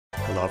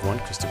Hello everyone,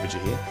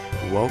 CrystalFissure here.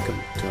 Welcome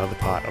to another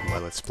part of my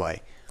Let's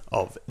Play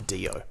of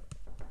Deo.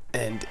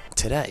 And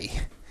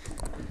today,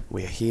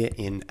 we're here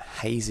in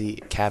Hazy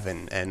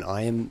Cavern, and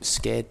I am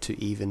scared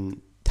to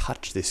even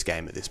touch this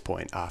game at this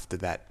point after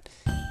that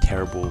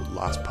terrible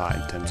last part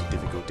in terms of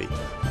difficulty.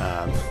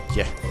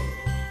 Yeah,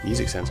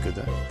 music sounds good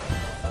though.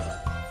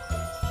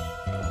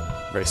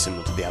 Very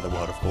similar to the other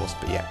world, of course,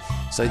 but yeah.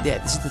 So yeah,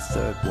 this is the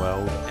third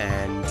world,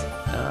 and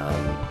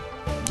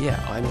yeah,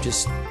 I'm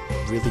just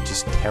really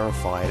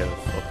terrified of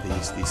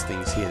these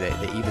things here.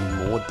 They're even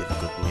more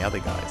difficult than the other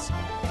guys,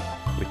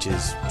 which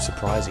is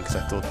surprising because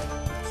I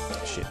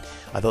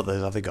thought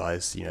those other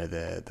guys, you know,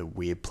 the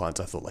weird plants,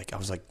 I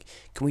was like,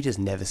 can we just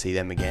never see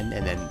them again?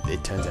 And then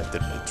it turns out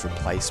that its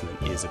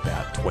replacement is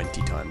about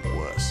 20 times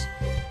worse.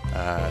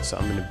 So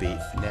I'm going to beat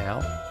for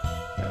now.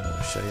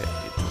 I'll show you.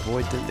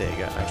 Avoid them. There you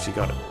go. I actually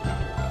got it.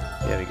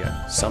 There we go.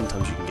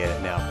 Sometimes you can get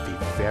it now. Be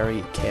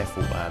very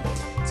careful.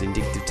 It's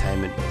indicative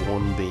tainment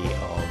warned me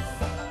of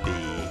the...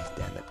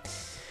 Damn it.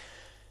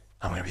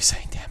 I'm going to be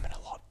saying damn it a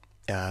lot.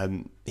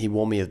 He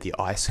warned me of the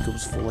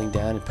icicles falling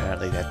down.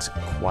 Apparently that's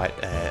quite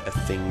a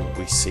thing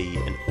we see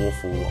an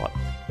awful lot.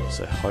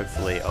 So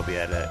hopefully I'll be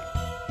able to...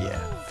 Yeah.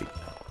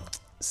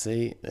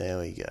 See? There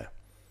we go.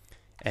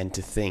 And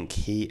to think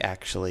he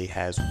actually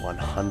has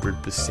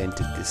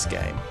 100%ed this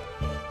game.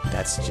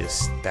 That's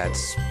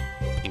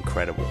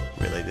incredible,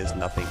 really. There's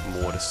nothing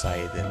more to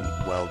say than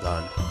well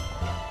done.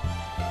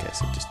 Okay,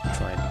 so just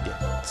trying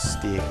to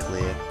steer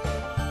clear.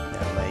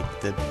 Now make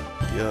the...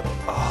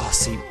 Oh,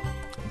 see,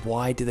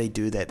 why do they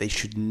do that? They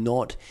should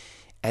not,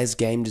 as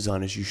game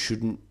designers, you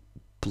shouldn't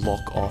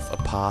block off a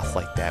path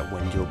like that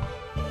when you're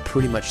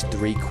pretty much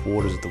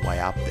 3/4 of the way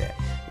up there.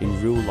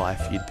 In real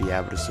life, you'd be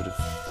able to sort of,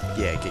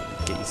 yeah,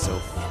 get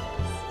yourself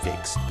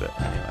fixed, but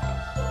anyway.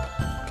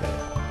 Okay.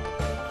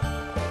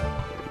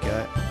 There we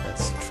go.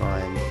 Let's try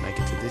and make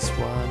it to this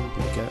one.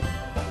 Here we go.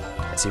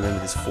 So remember,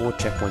 there's 4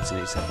 checkpoints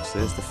in each level, so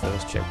there's the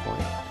first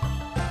checkpoint.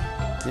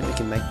 Do you think we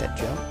can make that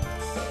jump?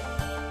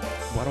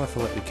 Why do I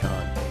feel like we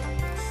can't?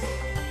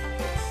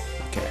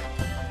 Okay.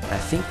 And I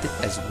think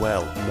that as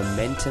well,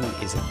 momentum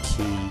is a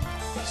key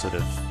sort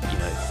of, you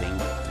know, thing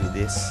through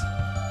this.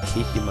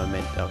 Keep your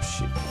momentum. Oh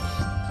shit.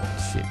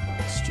 Shit.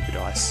 Stupid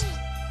ice.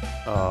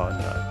 Oh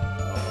no.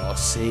 Oh,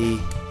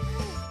 see.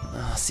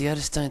 Oh, see, I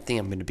just don't think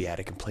I'm going to be able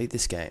to complete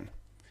this game.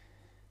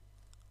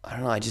 I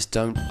don't know, I just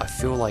don't, I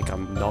feel like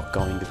I'm not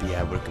going to be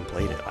able to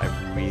complete it.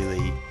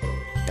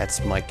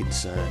 That's my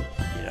concern,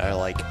 you know,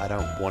 like, I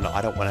don't want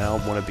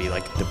to be,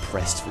 like,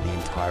 depressed for the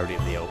entirety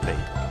of the LP, you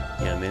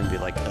know what I mean, be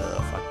like,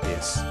 fuck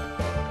this.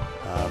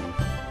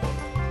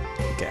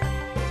 Okay,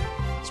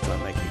 let's try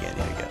and make it again,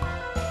 here we go.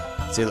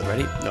 See, look,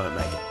 ready? No, don't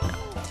make it, no.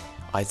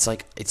 It's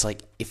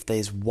like, if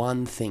there's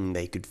one thing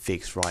they could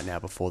fix right now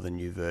before the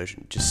new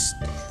version, just,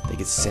 they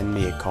could send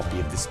me a copy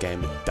of this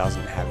game that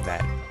doesn't have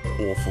that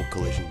awful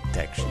collision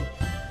detection,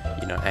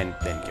 you know, and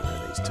then get rid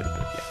of these two,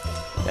 but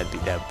yeah, that'd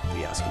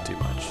be asking too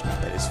much.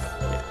 That is,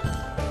 yeah.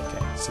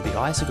 Okay, so the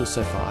icicles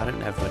so far, I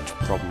don't have much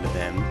problem with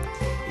them.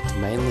 It's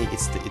mainly,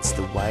 it's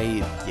the way,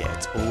 yeah,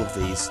 it's all of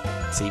these,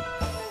 see,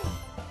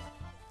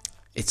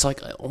 it's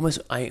like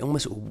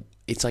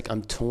it's like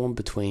I'm torn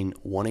between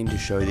wanting to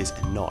show this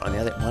and not. On the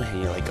other one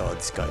hand, you're like, oh,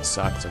 this guy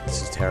sucks, like,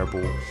 this is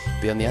terrible.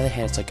 But on the other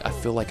hand, it's like, I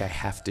feel like I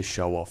have to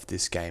show off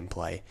this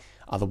gameplay.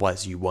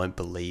 Otherwise, you won't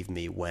believe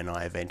me when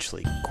I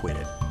eventually quit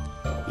it.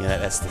 You know,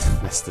 that's the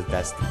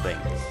thing.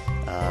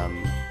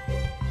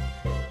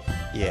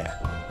 Yeah,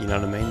 you know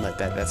what I mean? Like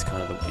that's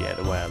kind of the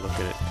way I look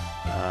at it.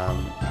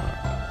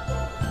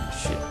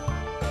 Shit.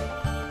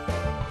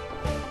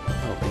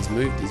 Oh, he's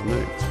moved.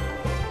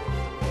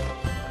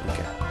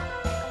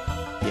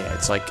 Yeah,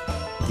 it's like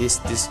this.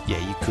 Yeah,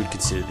 you could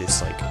consider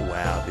this like,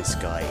 wow, this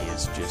guy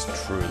is just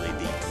truly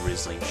the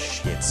drizzling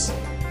shits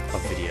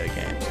of video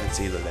games. And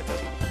see that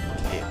doesn't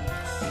hit.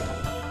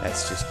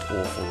 That's just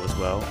awful as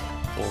well.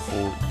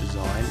 Awful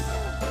design.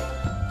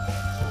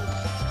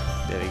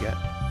 There we go.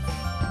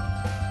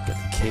 Got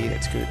the key.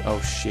 That's good.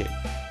 Oh shit.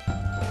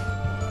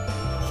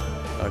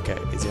 Okay,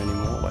 is there any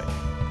more? Wait.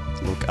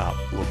 Look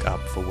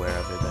up for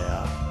wherever they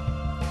are.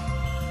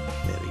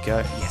 There we go.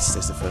 Yes,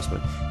 there's the first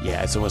one.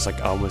 Yeah, it's almost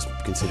like almost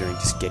considering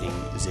just getting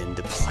Zen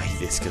to play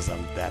this because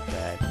I'm that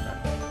bad.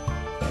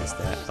 No. There's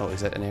that. Oh,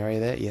 is that an area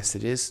there? Yes,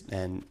 it is.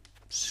 And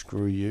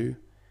screw you,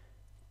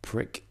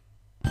 prick.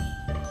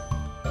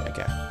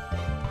 Okay.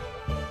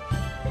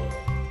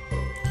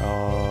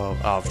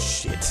 Oh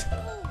shit.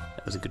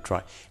 That was a good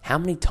try. How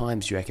many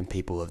times do you reckon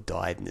people have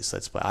died in this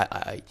Let's Play?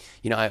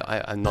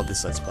 I'm not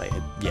this Let's Play.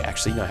 Yeah,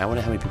 actually, no. I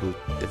wonder how many people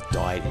have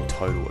died in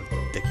total,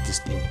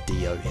 just in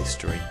Deo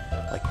history.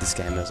 Like, this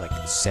game has like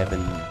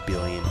 7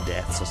 billion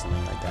deaths or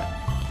something like that.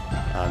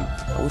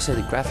 I will say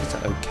the graphics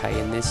are okay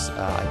in this.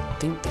 I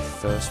think the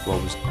first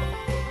one was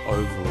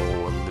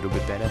overall a little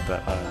bit better,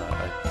 but I don't know.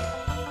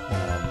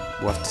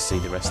 We'll have to see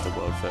the rest of the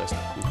world first.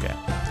 Okay.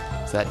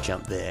 So that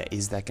jump there,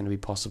 is that going to be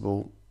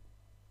possible?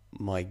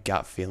 My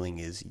gut feeling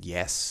is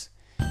yes,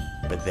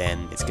 but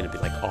then it's going to be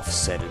like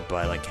offsetted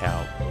by like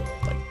how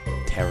like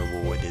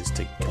terrible it is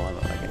to climb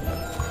up. Like,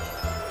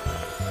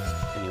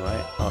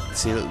 Anyway,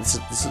 see,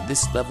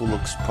 this level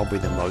looks probably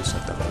the most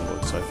I've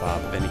done so far,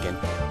 but then again,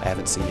 I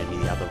haven't seen any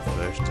of the other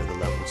versions of the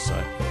levels, so...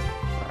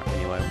 Alright,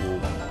 anyway,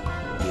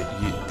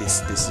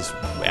 this is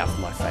out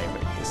my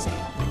favourite.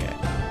 Okay,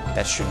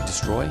 that should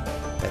destroy.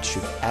 That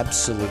should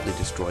absolutely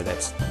destroy.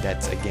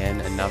 That's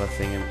again another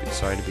thing. I'm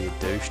sorry to be a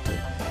douche to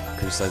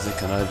criticise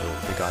it. I know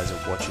the guys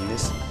are watching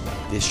this.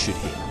 This should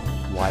hit.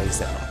 Why is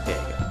that not? There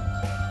you go.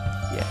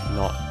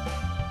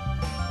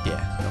 Yeah,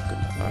 not good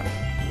enough. Alright.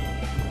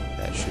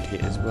 That should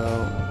hit as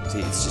well.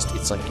 See,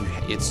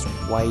 it's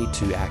way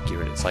too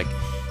accurate. It's like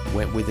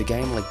with a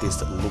game like this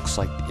that looks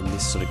like in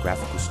this sort of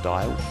graphical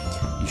style,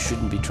 you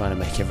shouldn't be trying to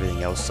make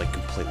everything else like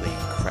completely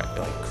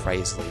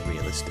crazily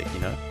realistic,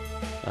 you know?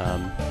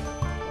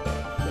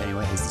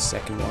 Anyway, here's the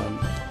second one.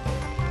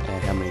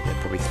 And how many there?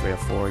 Probably 3 or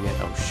 4 again.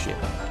 Oh shit.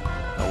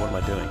 Oh, what am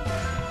I doing?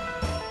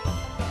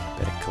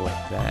 Better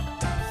collect that.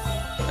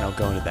 And I'll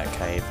go into that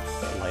cave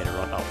later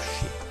on. Oh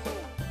shit.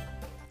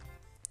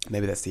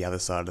 Maybe that's the other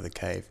side of the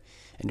cave.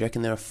 And do you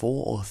reckon there are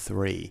 4 or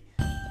 3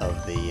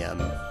 of the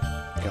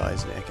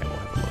guys there? Okay, we'll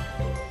have a look.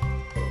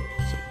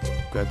 So let's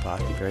go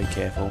past, be very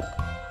careful.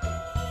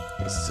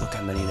 Look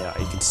how many there are.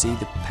 You can see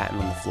the pattern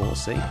on the floor,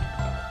 see?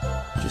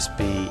 Just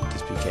be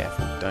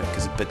careful.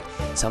 But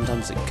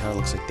sometimes it kind of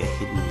looks like they're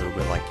hidden a little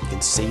bit. Like you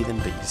can see them,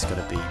 but you just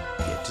gotta be,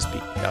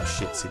 oh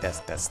shit, see that's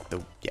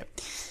the, yep.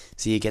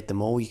 So you get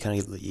them all, you kind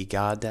of let your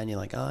guard down, you're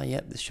like, oh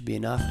yep, this should be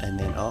enough, and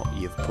then, oh,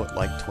 you've put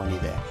like 20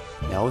 there.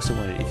 Now I also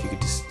wondered if you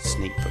could just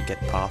get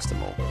past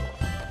them all.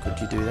 Could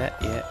you do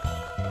that? Yeah.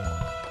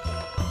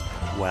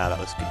 Wow, that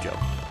was a good job.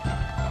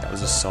 That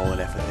was a solid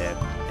effort there.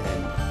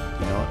 And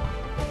you know what?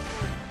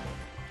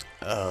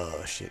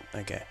 Oh shit,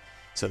 okay.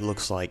 So it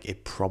looks like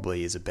it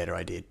probably is a better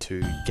idea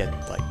to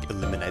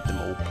eliminate them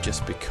all,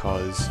 just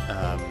because,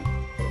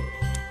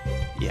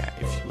 yeah,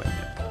 if you wait a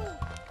minute.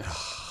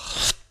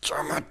 Oh,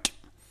 damn it.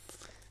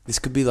 This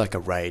could be like a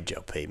rage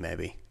LP,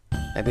 maybe.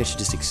 Maybe I should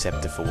just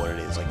accept it for what it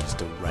is, like just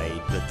a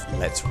rage,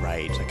 let's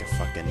rage, like a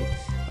fucking,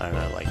 I don't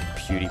know, like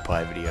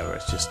PewDiePie video where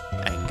it's just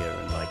anger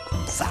and like,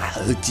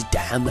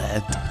 damn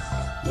it.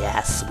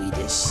 Yeah,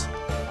 Swedish.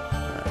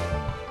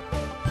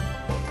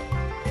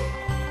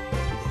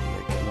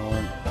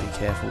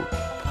 Careful,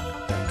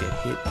 don't get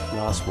hit.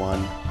 Last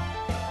one.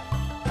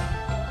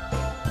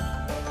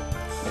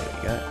 There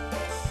we go.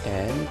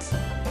 And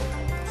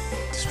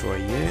destroy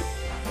you.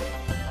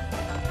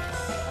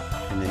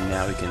 And then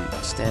now we can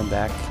stand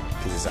back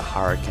because there's a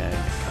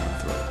hurricane coming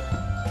through.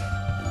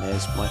 And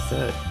there's my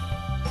third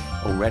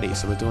already,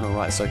 so we're doing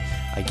alright. So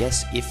I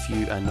guess if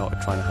you are not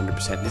trying to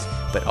 100% this,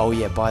 but oh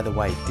yeah, by the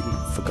way,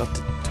 forgot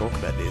to talk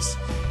about this,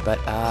 but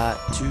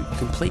to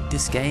complete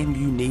this game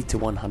you need to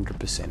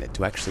 100% it.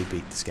 To actually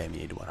beat this game you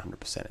need to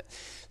 100% it.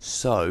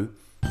 So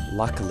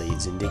luckily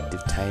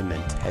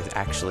Zindictivetainment has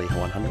actually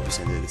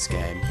 100% of this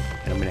game,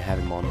 and I'm going to have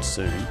him on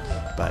soon.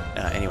 But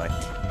anyway,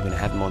 I'm going to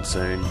have him on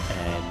soon,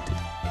 and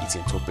he's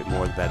going to talk a bit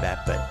more about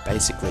that, but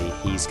basically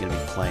he's going to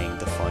be playing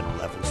the final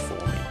levels for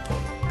me,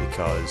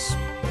 because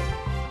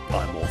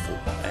I'm awful,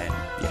 and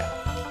yeah,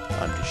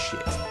 I'm just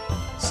shit.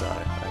 So,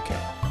 okay,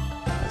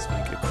 let's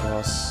make it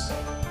across.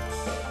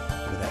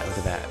 Look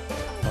at that.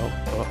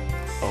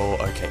 Oh,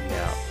 okay,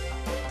 now,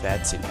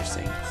 that's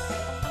interesting.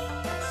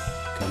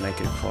 Can I make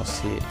it across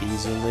here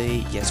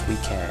easily? Yes, we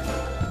can.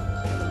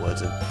 In the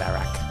words of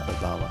Barack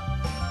Obama.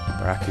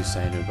 Barack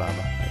Hussein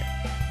Obama. Okay.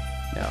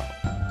 Now,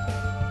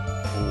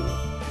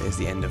 oh, there's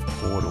the end of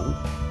Portal.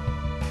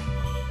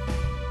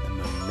 And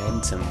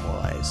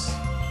momentum-wise,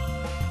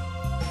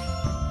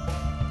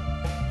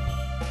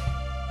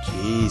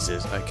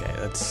 Jesus. Okay,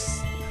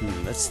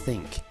 let's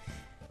think.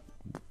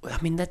 I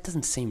mean, that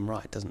doesn't seem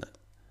right, doesn't it?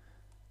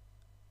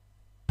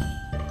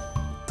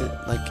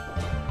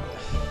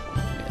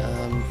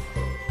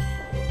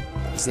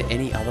 Is there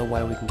any other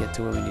way we can get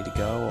to where we need to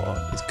go, or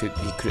it could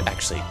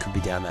be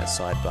down that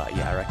sidebar?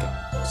 Yeah, I reckon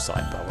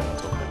sidebar. What am I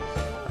talking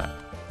about?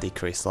 Right.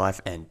 Decreased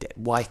life and dead.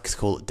 Why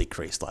call it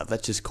decreased life?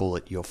 Let's just call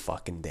it you're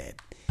fucking dead.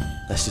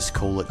 Let's just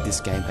call it this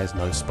game has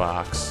no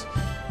sparks,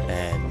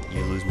 and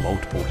you lose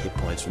multiple hit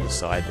points from the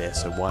side there.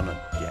 So why not?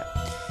 Yeah.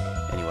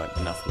 Anyway,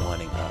 enough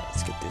whining. Alright,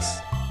 let's get this.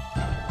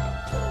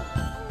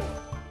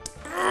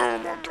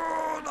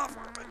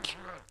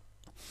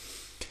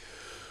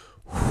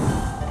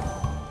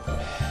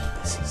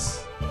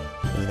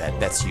 Look at that,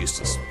 that's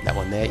useless. That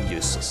one there,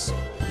 useless.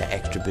 That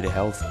extra bit of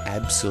health,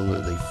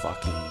 absolutely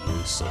fucking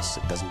useless.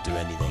 It doesn't do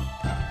anything.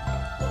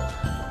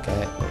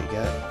 Okay, there you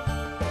go.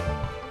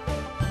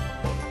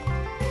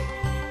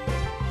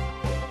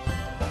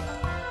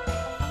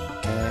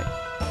 Okay.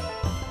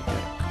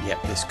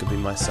 Yep, this could be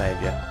my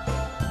saviour.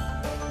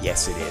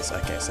 Yes, it is.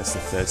 Okay, so that's the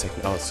third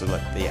second. Oh, so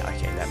look, yeah,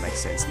 okay, that makes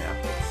sense now.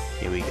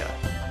 Here we go.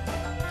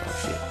 Oh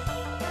shit.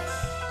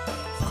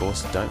 Of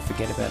course, don't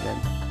forget about them.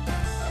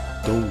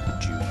 Don't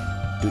you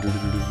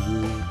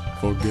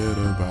forget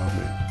about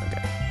me.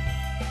 Okay.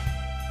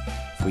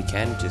 If we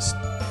can just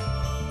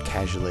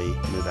casually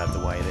move out the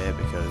way there,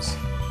 because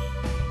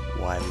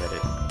why let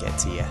it get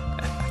to you?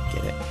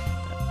 Get it?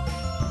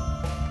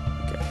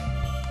 Okay.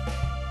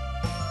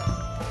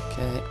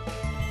 Okay.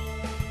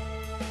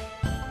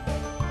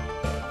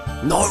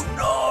 No,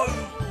 no!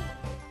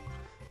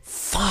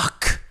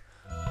 Fuck!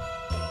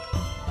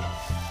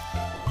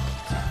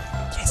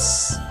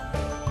 Yes!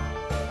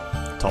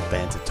 Top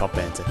banter, top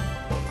banter.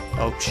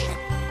 Oh, shit.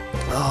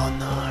 Oh,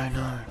 no,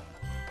 no.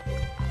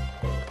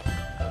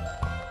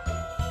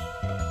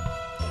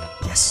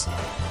 Yes.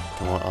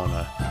 Come on, oh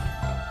no.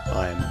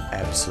 I am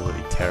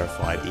absolutely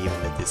terrified even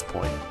at this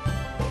point.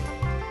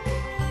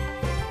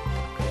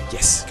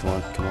 Yes, come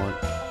on, come on.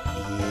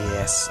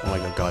 Yes. Oh my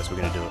god, guys, we're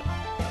gonna do it.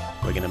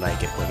 We're gonna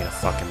make it. We're gonna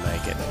fucking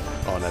make it.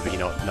 Oh no, but you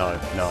know what? No,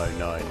 no,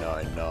 no,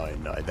 no, no,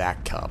 no.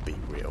 That can't be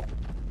real.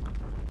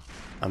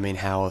 I mean,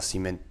 how else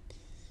you meant...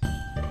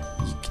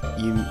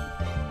 You...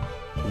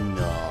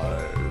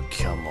 No,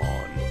 come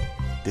on.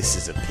 This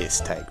is a piss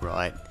take,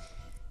 right?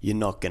 You're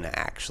not gonna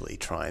actually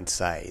try and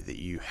say that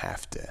you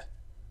have to...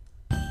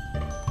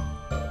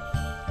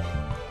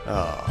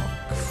 Oh,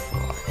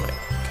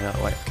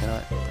 Christ. Wait, can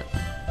I...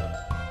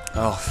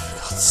 Oh, for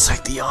God's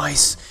sake, the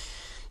ice!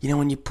 You know,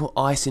 when you put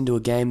ice into a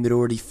game that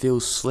already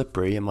feels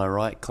slippery, am I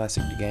right?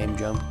 Classic game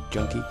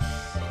junkie.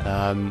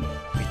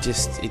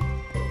 It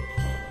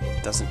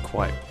doesn't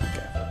quite...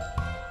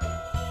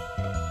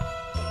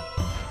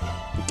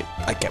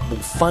 Okay, well,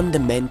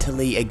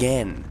 fundamentally,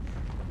 again,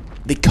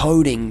 the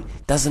coding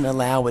doesn't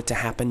allow it to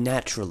happen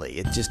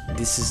naturally.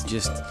 This is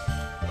just...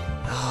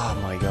 Oh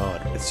my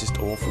god, it's just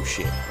awful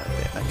shit right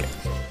there. Okay.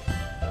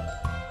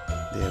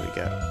 There we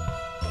go.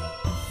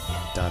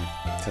 Done.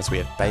 Because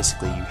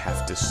basically you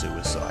have to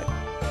suicide.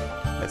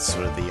 That's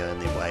sort of the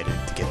only way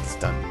to get this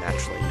done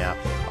naturally. Now,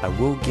 I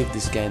will give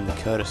this game the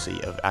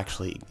courtesy of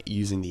actually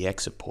using the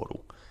exit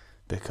portal,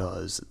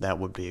 because that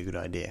would be a good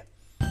idea.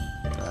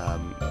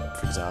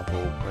 For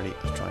example, ready?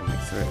 Let's try and make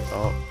through.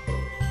 Oh,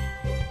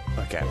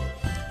 okay.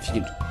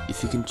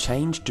 If you can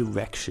change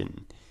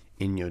direction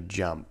in your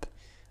jump,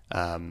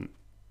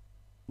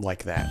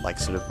 like that, like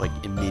sort of like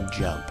in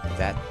mid-jump,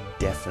 that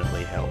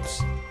definitely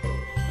helps.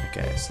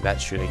 Okay, so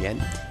that should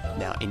again.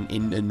 Now,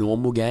 in a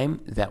normal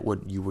game,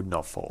 you would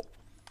not fall.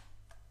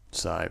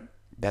 So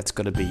that's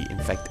got to be. In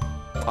fact,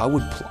 I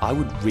would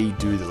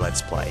redo the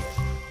Let's Play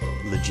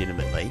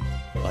legitimately.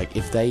 Like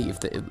if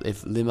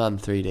Liman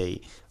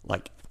 3D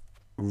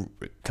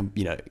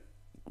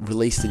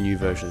released a new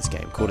version of this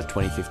game, called it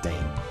 2015,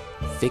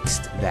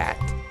 fixed that,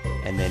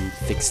 and then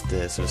fixed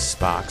the sort of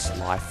Sparks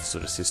life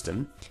sort of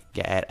system,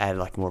 add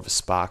like more of a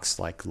Sparks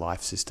like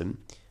life system,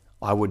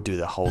 I would do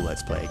the whole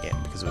Let's Play again,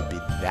 because it would be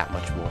that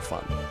much more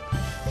fun.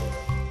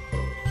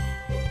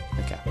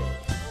 Okay,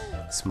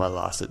 this is my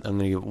last. I'm going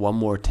to give it one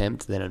more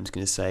attempt, then I'm just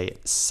going to say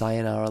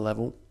sayonara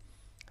level.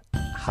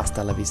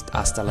 Hasta la vista,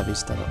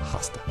 no,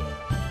 hasta.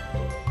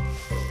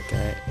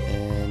 Okay,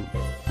 and...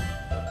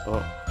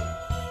 Oh.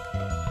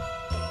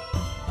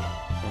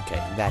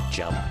 Okay, that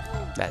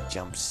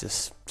jump's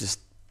just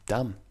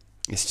dumb.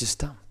 It's just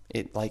dumb.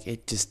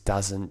 It just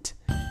doesn't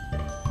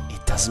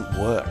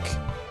work.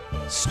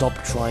 Stop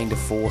trying to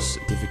force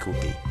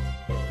difficulty.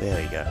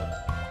 There we go.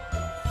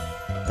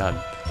 Done.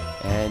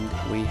 And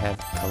we have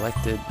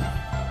collected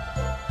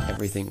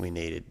everything we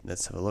needed.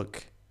 Let's have a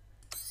look.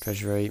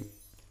 Treasury,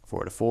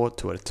 4 out of 4,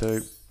 2 out of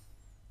 2.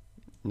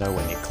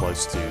 Nowhere near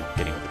close to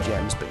getting all the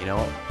gems, but you know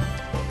what?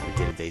 We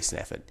did a decent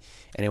effort.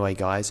 Anyway,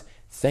 guys,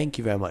 thank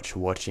you very much for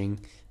watching.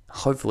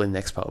 Hopefully the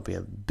next part will be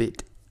a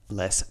bit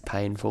less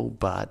painful,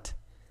 but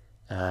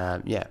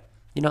yeah,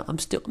 you know, I'm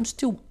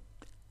still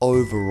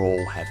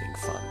overall having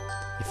fun,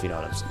 if you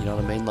know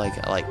what I mean. Like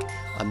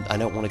I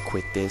don't want to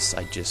quit this.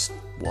 I just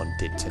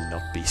want it to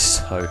not be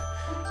so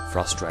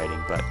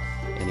frustrating. But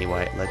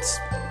anyway,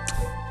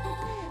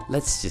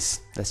 let's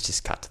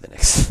just cut to the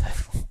next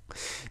level.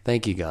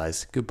 Thank you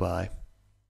guys. Goodbye.